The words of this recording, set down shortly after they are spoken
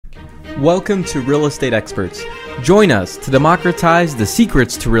Welcome to Real Estate Experts. Join us to democratize the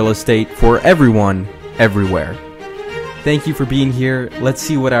secrets to real estate for everyone, everywhere. Thank you for being here. Let's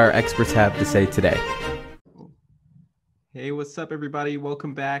see what our experts have to say today. Hey, what's up, everybody?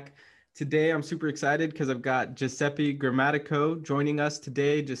 Welcome back. Today, I'm super excited because I've got Giuseppe Grammatico joining us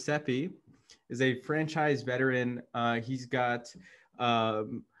today. Giuseppe is a franchise veteran. He's got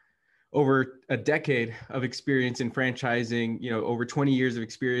over a decade of experience in franchising, over 20 years of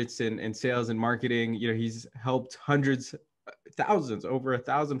experience in sales and marketing. He's helped thousands, over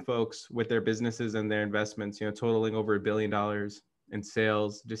 1,000 folks with their businesses and their investments, totaling over $1 billion in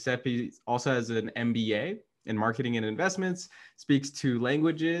sales. Giuseppe also has an MBA in marketing and investments, speaks 2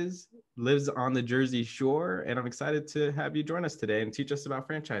 languages, lives on the Jersey Shore, and I'm excited to have you join us today and teach us about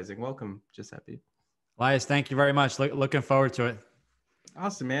franchising. Welcome, Giuseppe. Elias, thank you very much. Looking forward to it.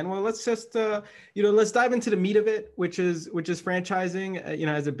 Awesome, man. Well, let's just, let's dive into the meat of it, which is franchising,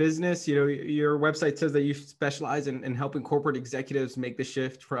 as a business. Your website says that you specialize in helping corporate executives make the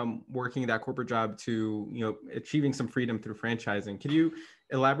shift from working that corporate job to, achieving some freedom through franchising. Can you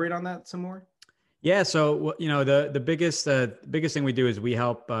elaborate on that some more? Yeah. So, the biggest thing we do is we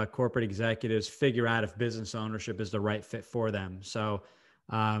help corporate executives figure out if business ownership is the right fit for them. So,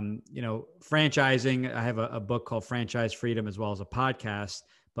 franchising, I have a book called Franchise Freedom as well as a podcast,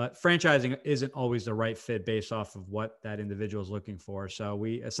 but franchising isn't always the right fit based off of what that individual is looking for. So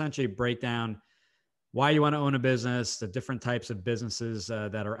we essentially break down why you want to own a business, the different types of businesses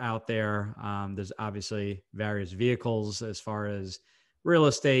that are out there. There's obviously various vehicles as far as real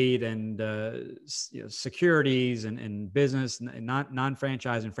estate and securities and business,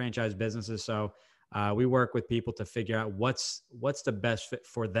 non-franchise and franchise businesses. So we work with people to figure out what's the best fit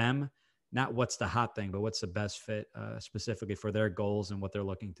for them, not what's the hot thing, but what's the best fit specifically for their goals and what they're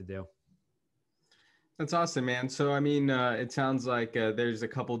looking to do. That's awesome, man. So, it sounds like there's a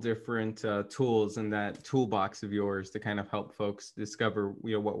couple different tools in that toolbox of yours to kind of help folks discover,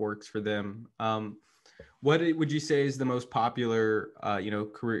 what works for them. What would you say is the most popular,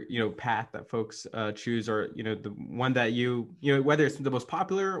 career, path that folks choose, or, the one that whether it's the most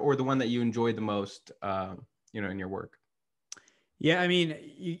popular or the one that you enjoy the most, in your work? Yeah.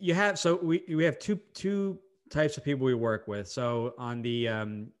 You have, so we have two types of people we work with. So on the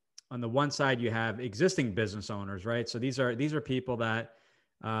one side, you have existing business owners, right? So these are people that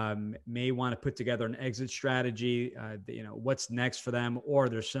may want to put together an exit strategy, what's next for them, or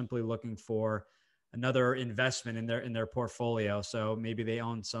they're simply looking for another investment in their portfolio. So maybe they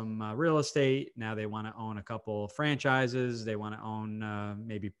own some real estate. Now they want to own a couple of franchises. They want to own,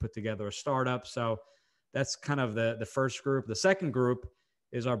 maybe put together a startup. So that's kind of the first group. The second group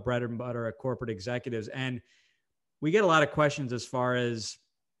is our bread and butter corporate executives. And we get a lot of questions as far as,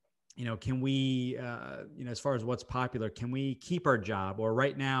 can we, as far as what's popular, can we keep our job? Or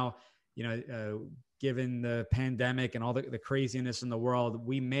right now, given the pandemic and all the craziness in the world,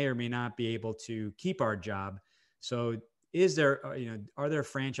 we may or may not be able to keep our job. So are there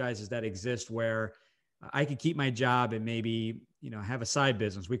franchises that exist where I can keep my job and maybe, have a side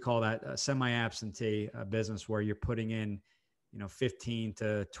business? We call that a semi-absentee business, where you're putting in, 15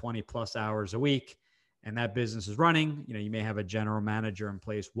 to 20 plus hours a week, and that business is running. You may have a general manager in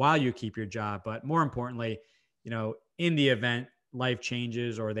place while you keep your job. But more importantly, in the event life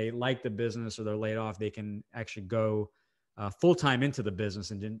changes or they like the business or they're laid off, they can actually go full-time into the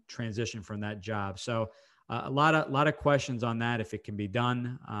business and then transition from that job. So a lot of questions on that, if it can be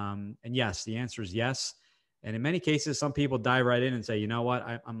done. And yes, the answer is yes. And in many cases, some people dive right in and say, you know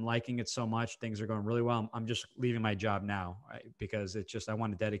what, I'm liking it so much. Things are going really well. I'm just leaving my job now, right? Because I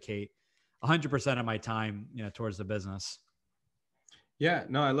want to dedicate 100% of my time, towards the business. Yeah,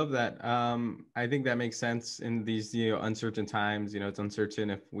 no, I love that. I think that makes sense in these, uncertain times. It's uncertain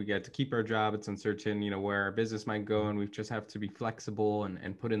if we get to keep our job. It's uncertain, where our business might go, and we just have to be flexible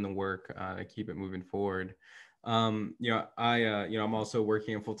and put in the work to keep it moving forward. I'm also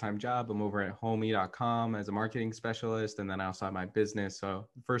working a full-time job. I'm over at homey.com as a marketing specialist, and then I also have my business. So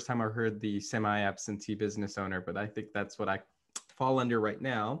the first time I heard the semi-absentee business owner, but I think that's what I fall under right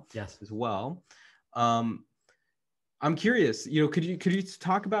now. Yes, as well. I'm curious, could you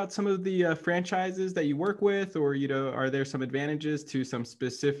talk about some of the franchises that you work with, or, are there some advantages to some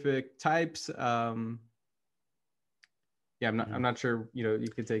specific types? I'm not sure, you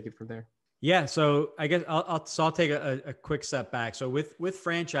could take it from there. Yeah. So I guess I'll take a quick step back. So with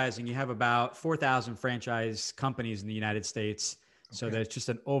franchising, you have about 4,000 franchise companies in the United States. Okay. So there's just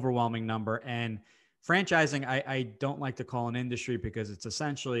an overwhelming number. And franchising, I don't like to call an industry, because it's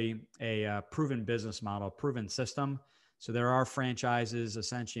essentially a proven business model, proven system. So there are franchises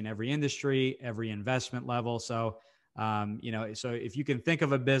essentially in every industry, every investment level. So So if you can think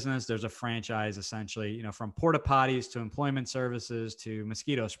of a business, there's a franchise essentially, from porta potties to employment services to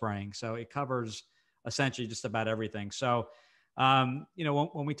mosquito spraying. So it covers essentially just about everything. So,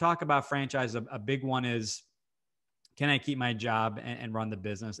 when we talk about franchise, a big one is, can I keep my job and run the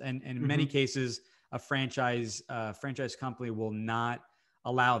business? And in many cases, a franchise company will not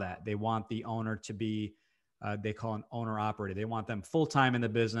allow that. They want the owner to be, they call an owner operator. They want them full-time in the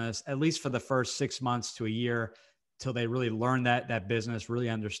business, at least for the first 6 months to a year, till they really learn that business, really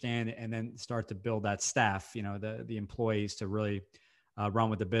understand it, and then start to build that staff, the employees to really run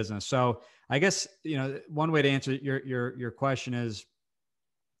with the business. So I guess, one way to answer your question is,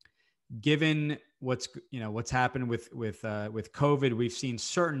 given what's happened with COVID, we've seen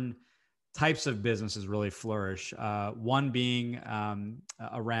certain types of businesses really flourish. One being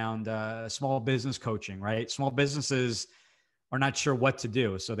around small business coaching, right? Small businesses are not sure what to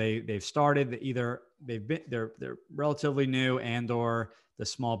do, so they've started, either they're relatively new, and or the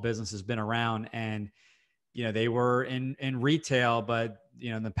small business has been around, and they were in retail, but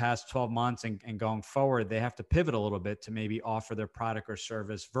in the past 12 months and going forward, they have to pivot a little bit to maybe offer their product or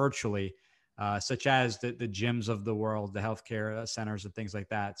service virtually, such as the gyms of the world, the healthcare centers and things like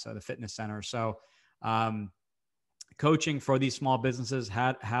that. So the fitness centers. So coaching for these small businesses,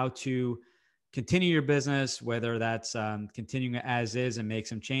 how to continue your business, whether that's continuing as is and make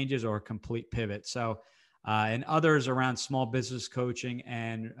some changes, or a complete pivot. So and others around small business coaching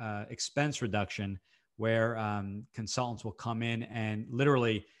and expense reduction, where consultants will come in and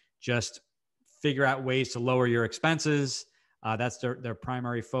literally just figure out ways to lower your expenses. That's their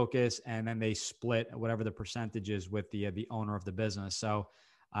primary focus. And then they split whatever the percentage is with the owner of the business. So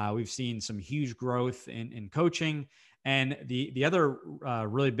we've seen some huge growth in coaching. And the other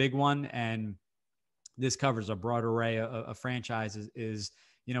really big one, and this covers a broad array of franchises, is,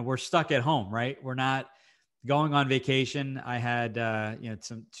 we're stuck at home, right? We're not going on vacation. I had,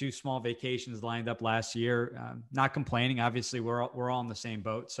 two small vacations lined up last year. Not complaining. Obviously, we're all in the same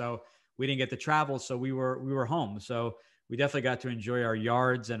boat. So we didn't get to travel. So we were home. So we definitely got to enjoy our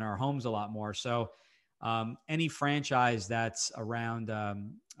yards and our homes a lot more. So any franchise that's around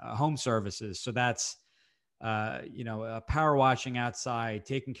home services, so that's power washing outside,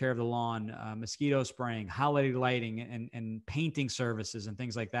 taking care of the lawn, mosquito spraying, holiday lighting, and painting services and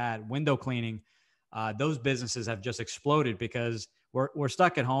things like that, window cleaning. Those businesses have just exploded because we're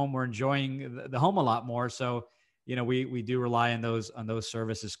stuck at home. We're enjoying the home a lot more. So, we do rely on those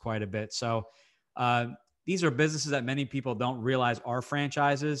services quite a bit. So, these are businesses that many people don't realize are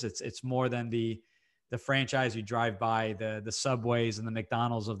franchises. It's more than the franchise you drive by, the Subways and the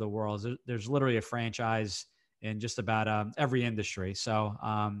McDonald's of the world. There's literally a franchise in just about every industry. So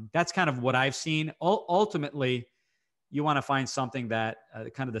that's kind of what I've seen. Ultimately, you want to find something that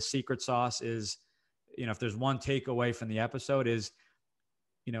kind of the secret sauce is, if there's one takeaway from the episode, is,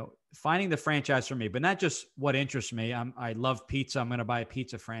 finding the franchise for me, but not just what interests me. I love pizza. I'm going to buy a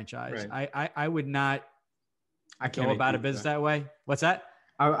pizza franchise. Right. I would not go about a business that way. What's that?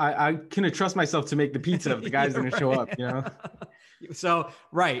 I couldn't trust myself to make the pizza if the guy's going to show up, So,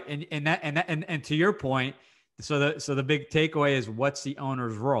 right. And to your point, so the big takeaway is, what's the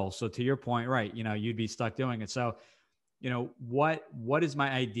owner's role? So to your point, right, you'd be stuck doing it. So, what is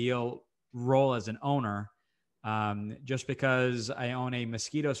my ideal role as an owner? Just because I own a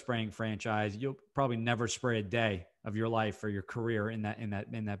mosquito spraying franchise, you'll probably never spray a day of your life or your career in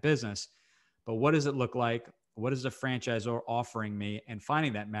that business. But what does it look like? What is the franchisor offering me, and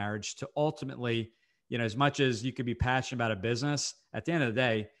finding that marriage to ultimately, as much as you could be passionate about a business, at the end of the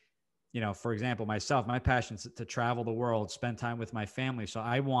day, for example, myself, my passion is to travel the world, spend time with my family. So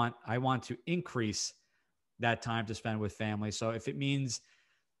I want to increase that time to spend with family. So if it means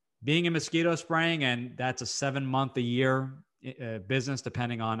being in mosquito spraying, and that's a 7-month a year business,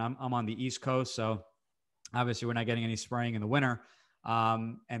 depending on, I'm on the East Coast. So obviously we're not getting any spraying in the winter.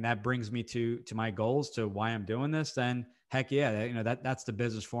 And that brings me to my goals, to why I'm doing this, then heck yeah, that's the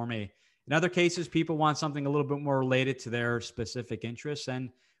business for me. In other cases, people want something a little bit more related to their specific interests, and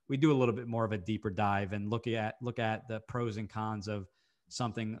we do a little bit more of a deeper dive and look at the pros and cons of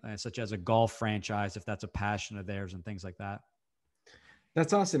something such as a golf franchise, if that's a passion of theirs, and things like that.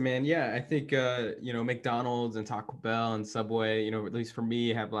 That's awesome, man. Yeah, I think McDonald's and Taco Bell and Subway, at least for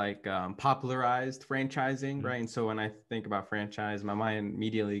me, have like popularized franchising, right? And so when I think about franchise, my mind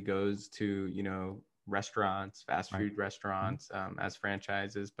immediately goes to restaurants, fast food restaurants as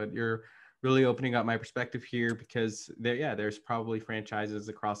franchises. But you're really opening up my perspective here, because there's probably franchises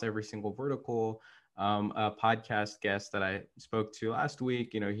across every single vertical. A podcast guest that I spoke to last week,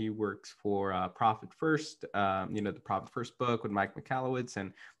 he works for Profit First, the Profit First book with Mike Michalowicz,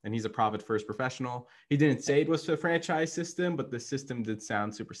 and he's a Profit First professional. He didn't say it was a franchise system, but the system did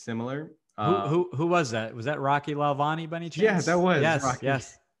sound super similar. Who was that? Was that Rocky Lalvani by any Yeah, chance? that was Yes, Rocky.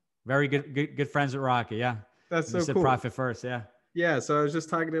 yes. Very good friends with Rocky. Yeah. That's You so said cool. Profit First. Yeah. Yeah, so I was just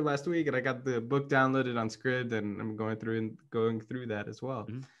talking to him last week, and I got the book downloaded on Scribd, and I'm going through that as well.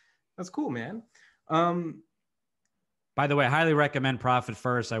 Mm-hmm. That's cool, man. By the way, I highly recommend Profit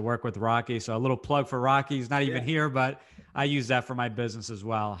First. I work with Rocky, so a little plug for Rocky. He's not even here, but I use that for my business as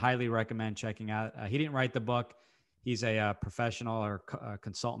well. Highly recommend checking out. He didn't write the book. He's a professional or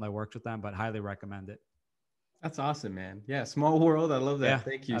consultant that works with them, but highly recommend it. That's awesome, man. Yeah, small world. I love that. Yeah,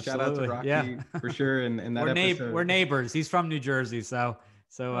 Thank you. absolutely. Shout out to Rocky Yeah. for sure. And that episode. We're neighbors. He's from New Jersey, so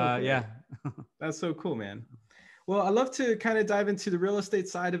yeah. That's so cool, man. Well, I love to kind of dive into the real estate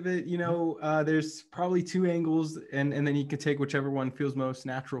side of it. There's probably two angles, and then you can take whichever one feels most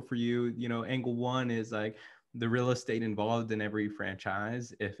natural for you. Angle one is like the real estate involved in every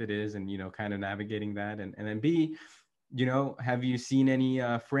franchise, if it is, and kind of navigating that, and then B, have you seen any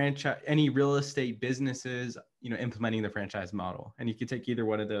any real estate businesses implementing the franchise model? And you can take either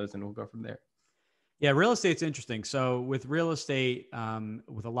one of those, and we'll go from there. Yeah, real estate's interesting. So with real estate,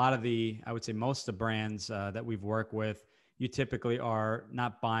 with a lot of I would say most of the brands that we've worked with, you typically are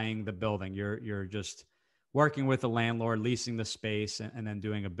not buying the building. You're just working with the landlord, leasing the space, and then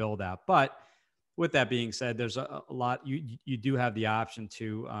doing a build out. But with that being said, there's a lot you do have the option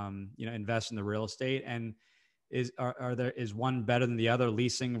to invest in the real estate. And is one better than the other,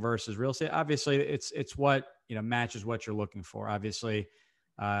 leasing versus real estate? Obviously, it's what matches what you're looking for. Obviously.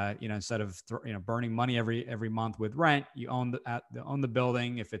 Instead of burning money every month with rent, you own the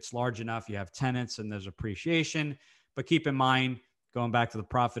building. If it's large enough, you have tenants and there's appreciation. But keep in mind, going back to the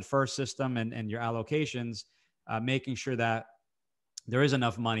Profit First system and your allocations, making sure that there is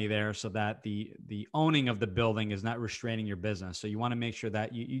enough money there so that the owning of the building is not restraining your business. So you want to make sure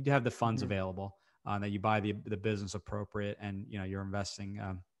that you have the funds available, that you buy the business appropriate, and you're investing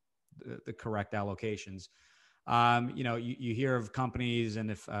the correct allocations. You hear of companies,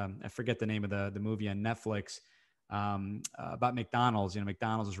 and if I forget the name of the movie on Netflix about McDonald's.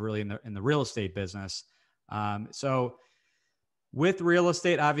 McDonald's is really in the real estate business. So with real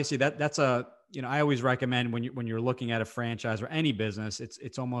estate, obviously that's I always recommend when you're looking at a franchise or any business,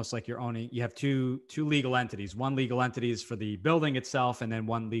 it's almost like you have two legal entities. One legal entity is for the building itself, and then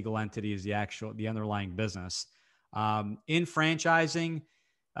one legal entity is the underlying business. In franchising,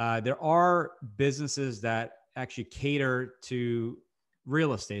 there are businesses that actually cater to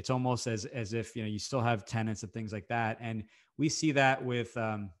real estate. It's almost as if you still have tenants and things like that. And we see that with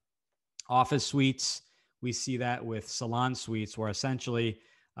office suites. We see that with salon suites, where essentially,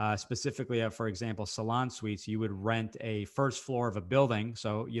 specifically, for example, salon suites, you would rent a first floor of a building.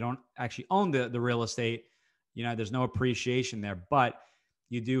 So you don't actually own the real estate. There's no appreciation there, but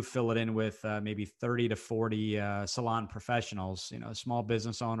you do fill it in with maybe 30 to 40 salon professionals, small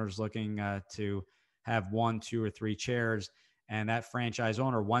business owners looking to have 1, 2, or 3 chairs. And that franchise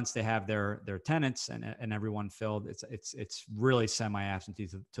owner, once they have their tenants and everyone filled, it's really semi-absentee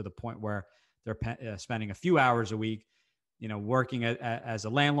to the point where they're spending a few hours a week, working as a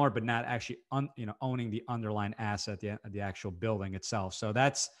landlord, but not actually owning the underlying asset, the actual building itself. So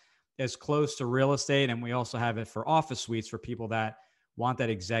that's as close to real estate. And we also have it for office suites for people that want that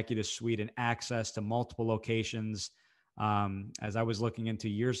executive suite and access to multiple locations. As I was looking into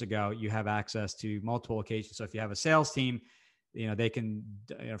years ago, you have access to multiple locations. So if you have a sales team, they can,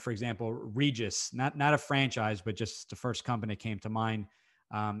 for example, Regus, not a franchise, but just the first company that came to mind,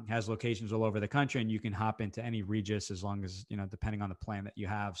 has locations all over the country, and you can hop into any Regus as long as, depending on the plan that you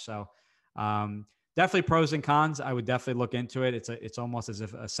have. So definitely pros and cons. I would definitely look into it. It's almost as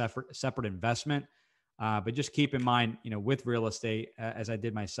if a separate investment. But just keep in mind, with real estate, as I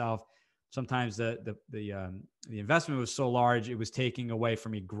did myself, sometimes the investment was so large, it was taking away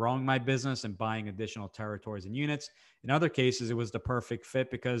from me growing my business and buying additional territories and units. In other cases, it was the perfect fit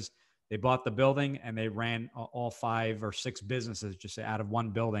because they bought the building and they ran all 5 or 6 businesses just out of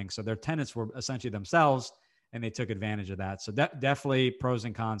one building. So their tenants were essentially themselves, and they took advantage of that. So definitely pros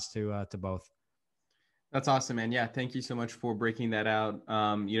and cons to both. That's awesome, man. Yeah, thank you so much for breaking that out.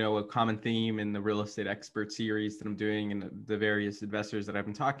 A common theme in the real estate expert series that I'm doing and the various investors that I've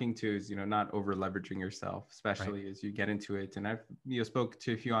been talking to is, not over leveraging yourself, especially as you get into it. And I've, spoke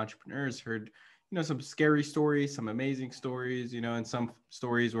to a few entrepreneurs, heard, some scary stories, some amazing stories, and some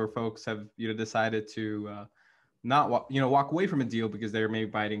stories where folks have, decided to not walk away from a deal because they're maybe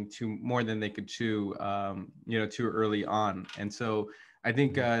biting too more than they could chew, too early on. And so I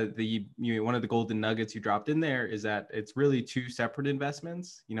think one of the golden nuggets you dropped in there is that it's really two separate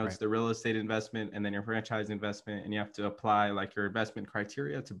investments. It's Right. the real estate investment and then your franchise investment, and you have to apply like your investment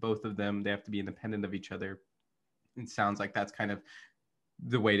criteria to both of them. They have to be independent of each other. It sounds like that's kind of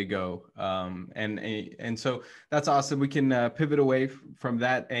the way to go. And so that's awesome. We can pivot away from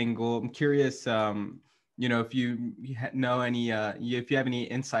that angle. I'm curious, if you know any, if you have any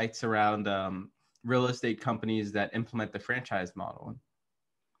insights around real estate companies that implement the franchise model.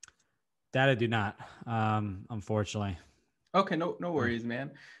 That I do not, unfortunately. Okay, no worries,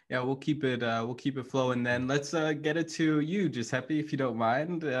 man. Yeah, we'll keep it flowing then. Let's get it to you, Giuseppe, if you don't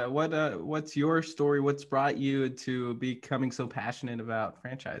mind. What's your story? What's brought you to becoming so passionate about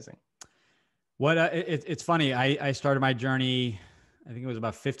franchising? It's funny. I started my journey, I think it was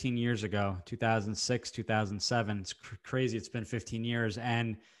about 15 years ago, 2006, 2007. It's crazy. It's been 15 years.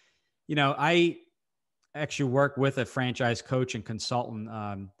 And, I actually work with a franchise coach and consultant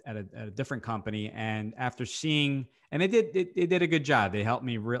at a different company. And after seeing, and they did a good job. They helped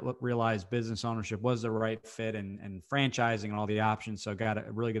me realize business ownership was the right fit and franchising and all the options. So I got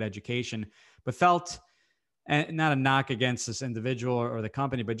a really good education, but felt, and not a knock against this individual or the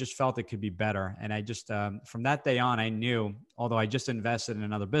company, but just felt it could be better. And I just, from that day on, I knew, although I just invested in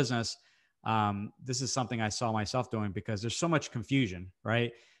another business, this is something I saw myself doing because there's so much confusion,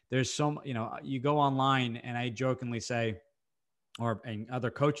 right? There's you go online, and I jokingly say, and other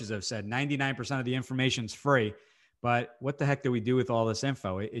coaches have said 99% of the information is free, but what the heck do we do with all this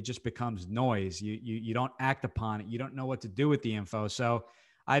info? It just becomes noise. You don't act upon it. You don't know what to do with the info. So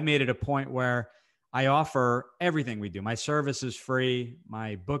I made it a point where I offer everything we do. My service is free.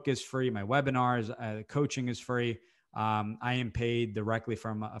 My book is free. My webinars, coaching is free. I am paid directly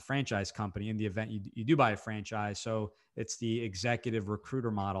from a franchise company in the event you do buy a franchise. So it's the executive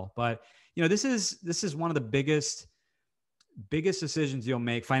recruiter model. But this is one of the biggest decisions you'll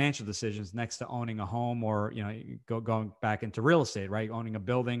make, financial decisions, next to owning a home or going back into real estate, right? Owning a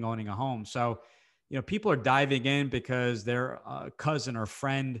building, owning a home. So people are diving in because their cousin or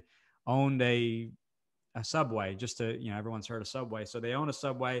friend owned a Subway. Just to everyone's heard of Subway, so they own a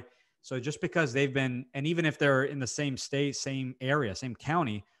Subway. So just because they've been, and even if they're in the same state, same area, same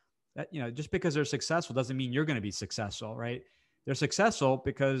county, that just because they're successful doesn't mean you're going to be successful, right? They're successful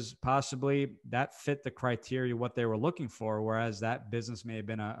because possibly that fit the criteria, what they were looking for, whereas that business may have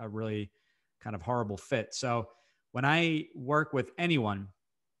been a really kind of horrible fit. So when I work with anyone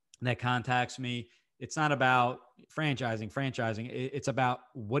that contacts me, it's not about franchising. It's about,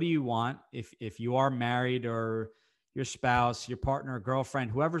 what do you want? If you are married, or your spouse, your partner, girlfriend,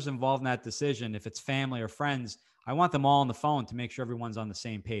 whoever's involved in that decision, if it's family or friends, I want them all on the phone to make sure everyone's on the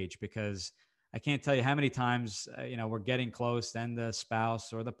same page, because I can't tell you how many times, we're getting close, then the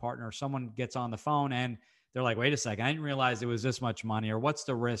spouse or the partner or someone gets on the phone and they're like, wait a second, I didn't realize it was this much money, or what's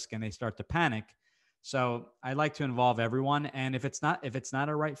the risk? And they start to panic. So I like to involve everyone. And if it's not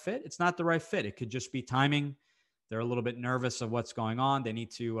a right fit, it's not the right fit. It could just be timing. They're a little bit nervous of what's going on. They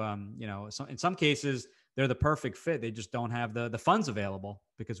need to, in some cases, they're the perfect fit. They just don't have the funds available,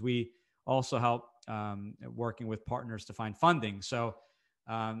 because we also help working with partners to find funding. So,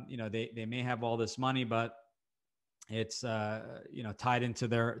 they may have all this money, but it's, tied into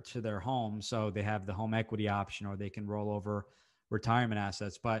their home. So they have the home equity option, or they can roll over retirement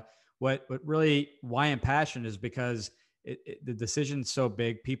assets. But what really, why I'm passionate is because the decision's so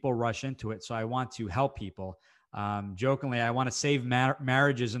big, people rush into it. So I want to help people. Jokingly, I want to save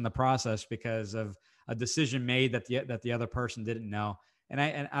marriages in the process because of a decision made that the other person didn't know.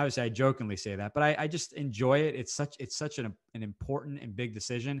 And obviously I jokingly say that, but I just enjoy it. It's such an important and big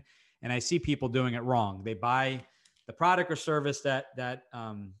decision. And I see people doing it wrong. They buy the product or service that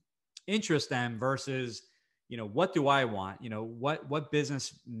interests them versus, what do I want? What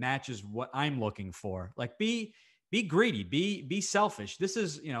business matches what I'm looking for? Like, be greedy, be selfish. This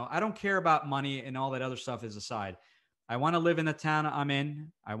is, I don't care about money, and all that other stuff is aside. I want to live in the town I'm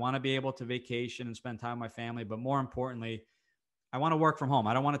in. I want to be able to vacation and spend time with my family. But more importantly, I want to work from home.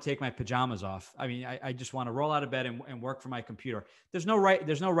 I don't want to take my pajamas off. I mean, I just want to roll out of bed and work from my computer. There's no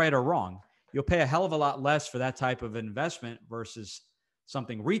right or wrong. You'll pay a hell of a lot less for that type of investment versus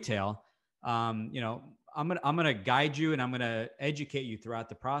something retail. I'm gonna guide you, and I'm gonna educate you throughout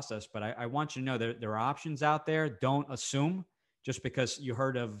the process. But I want you to know there are options out there. Don't assume just because you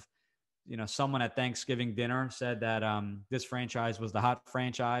heard of, someone at Thanksgiving dinner said that this franchise was the hot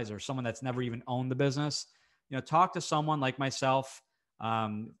franchise, or someone that's never even owned the business. Talk to someone like myself,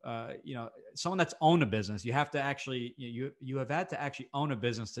 someone that's owned a business. You have to actually, you have had to actually own a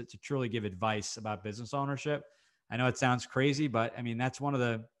business to truly give advice about business ownership. I know it sounds crazy, but I mean, that's one of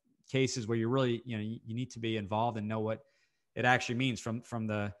the cases where you really, you need to be involved and know what it actually means from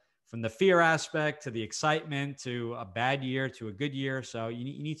the fear aspect to the excitement to a bad year to a good year. So you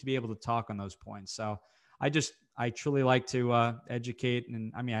need to be able to talk on those points. So I truly like to educate.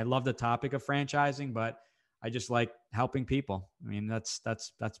 And I mean, I love the topic of franchising, but I just like helping people. I mean, that's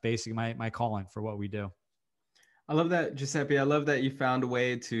basically my calling for what we do. I love that, Giuseppe. I love that you found a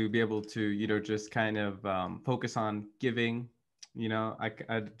way to be able to, just kind of focus on giving. I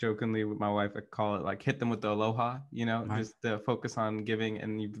jokingly with my wife, I call it like hit them with the aloha, Right. just focus on giving.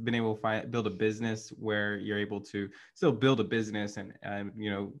 And you've been able to build a business where you're able to still build a business and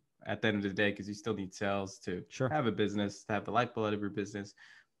at the end of the day, because you still need sales to have a business, to have the lifeblood of your business.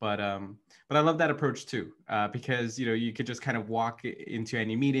 But I love that approach too, because you could just kind of walk into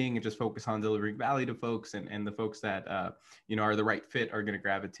any meeting and just focus on delivering value to folks, and the folks that are the right fit are going to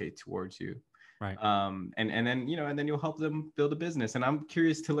gravitate towards you. Right. And then you'll help them build a business. And I'm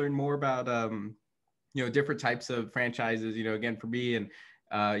curious to learn more about different types of franchises. Again, for me and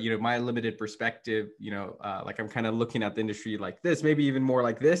my limited perspective, like I'm kind of looking at the industry like this, maybe even more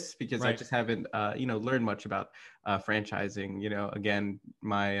like this, because I just haven't, learned much about franchising. Again,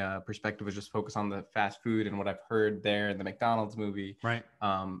 my perspective is just focused on the fast food and what I've heard there in the McDonald's movie, right?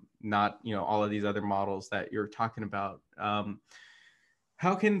 Not, all of these other models that you're talking about.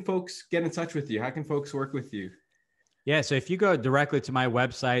 How can folks get in touch with you? How can folks work with you? Yeah. So if you go directly to my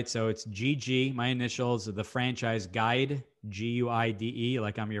website, so it's GG, my initials, the franchise guide, GUIDE,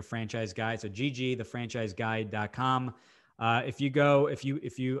 like I'm your franchise guide. So GG, thefranchiseguide.com.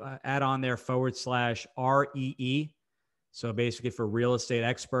 If you add on there /REE, so basically for real estate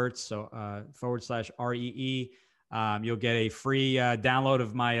experts, so /REE, you'll get a free download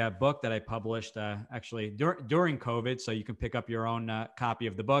of my book that I published actually during COVID. So you can pick up your own copy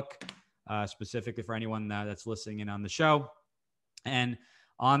of the book. Specifically for anyone that's listening in on the show. And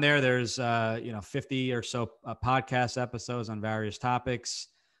on there's 50 or so podcast episodes on various topics,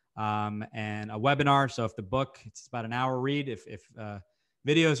 and a webinar. So if the book, it's about an hour read. If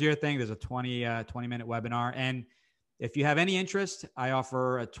video is your thing, there's a 20-minute webinar. And if you have any interest, I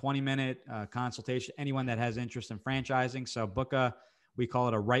offer a 20-minute consultation, anyone that has interest in franchising. So book we call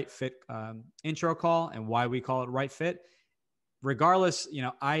it a right fit intro call. And why we call it right fit. Regardless,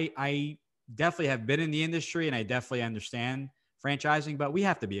 I definitely have been in the industry and I definitely understand franchising, but we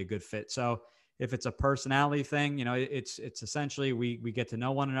have to be a good fit. So if it's a personality thing, it's essentially we get to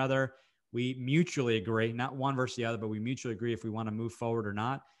know one another. We mutually agree, not one versus the other, but we mutually agree if we want to move forward or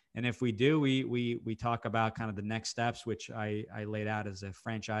not. And if we do, we talk about kind of the next steps, which I laid out as a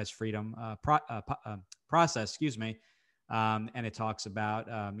franchise freedom process, and it talks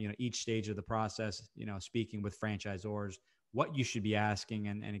about, each stage of the process, speaking with franchisors, what you should be asking,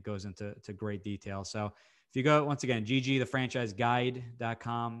 and it goes into great detail. So if you go, once again,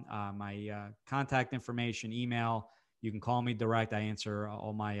 ggthefranchiseguide.com, my contact information, email, you can call me direct. I answer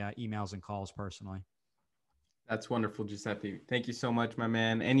all my emails and calls personally. That's wonderful, Giuseppe. Thank you so much, my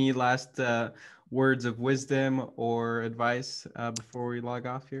man. Any last words of wisdom or advice before we log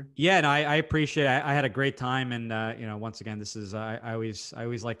off here? Yeah, no, I appreciate it. I had a great time. And, once again, this is, I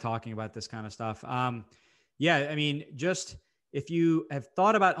always like talking about this kind of stuff. Yeah, I mean, just if you have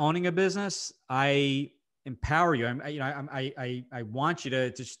thought about owning a business, I empower you. I want you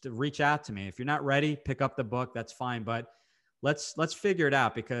to just reach out to me. If you're not ready, pick up the book. That's fine. But let's figure it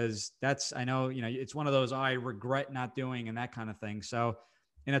out, because I know, it's one of those, I regret not doing and that kind of thing. So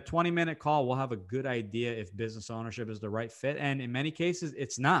in a 20-minute call, we'll have a good idea if business ownership is the right fit. And in many cases,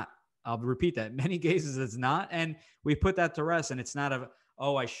 it's not. I'll repeat that. In many cases, it's not. And we put that to rest, and it's not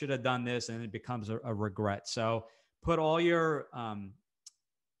I should have done this, and it becomes a regret. So put all your,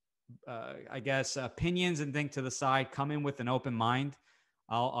 opinions and things to the side. Come in with an open mind.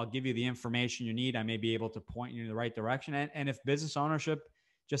 I'll give you the information you need. I may be able to point you in the right direction. And if business ownership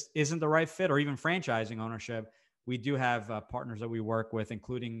just isn't the right fit, or even franchising ownership, we do have partners that we work with,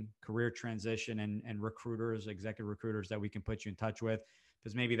 including career transition and recruiters, executive recruiters that we can put you in touch with,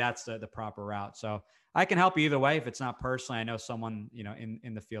 because maybe that's the proper route. So I can help you either way. If it's not personally, I know someone,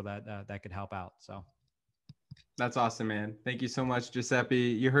 in the field that could help out. So. That's awesome, man. Thank you so much, Giuseppe.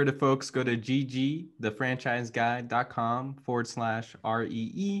 You heard it, folks. Go to ggthefranchiseguide.com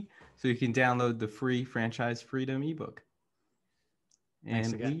 /REE so you can download the free Franchise Freedom ebook.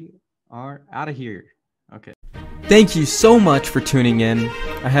 And we are out of here. Okay. Thank you so much for tuning in.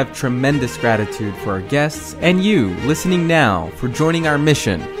 I have tremendous gratitude for our guests and you listening now for joining our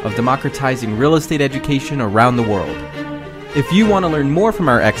mission of democratizing real estate education around the world. If you want to learn more from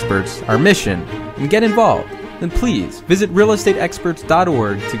our experts, our mission, and get involved, then please visit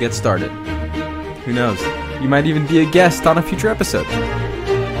realestateexperts.org to get started. Who knows? You might even be a guest on a future episode.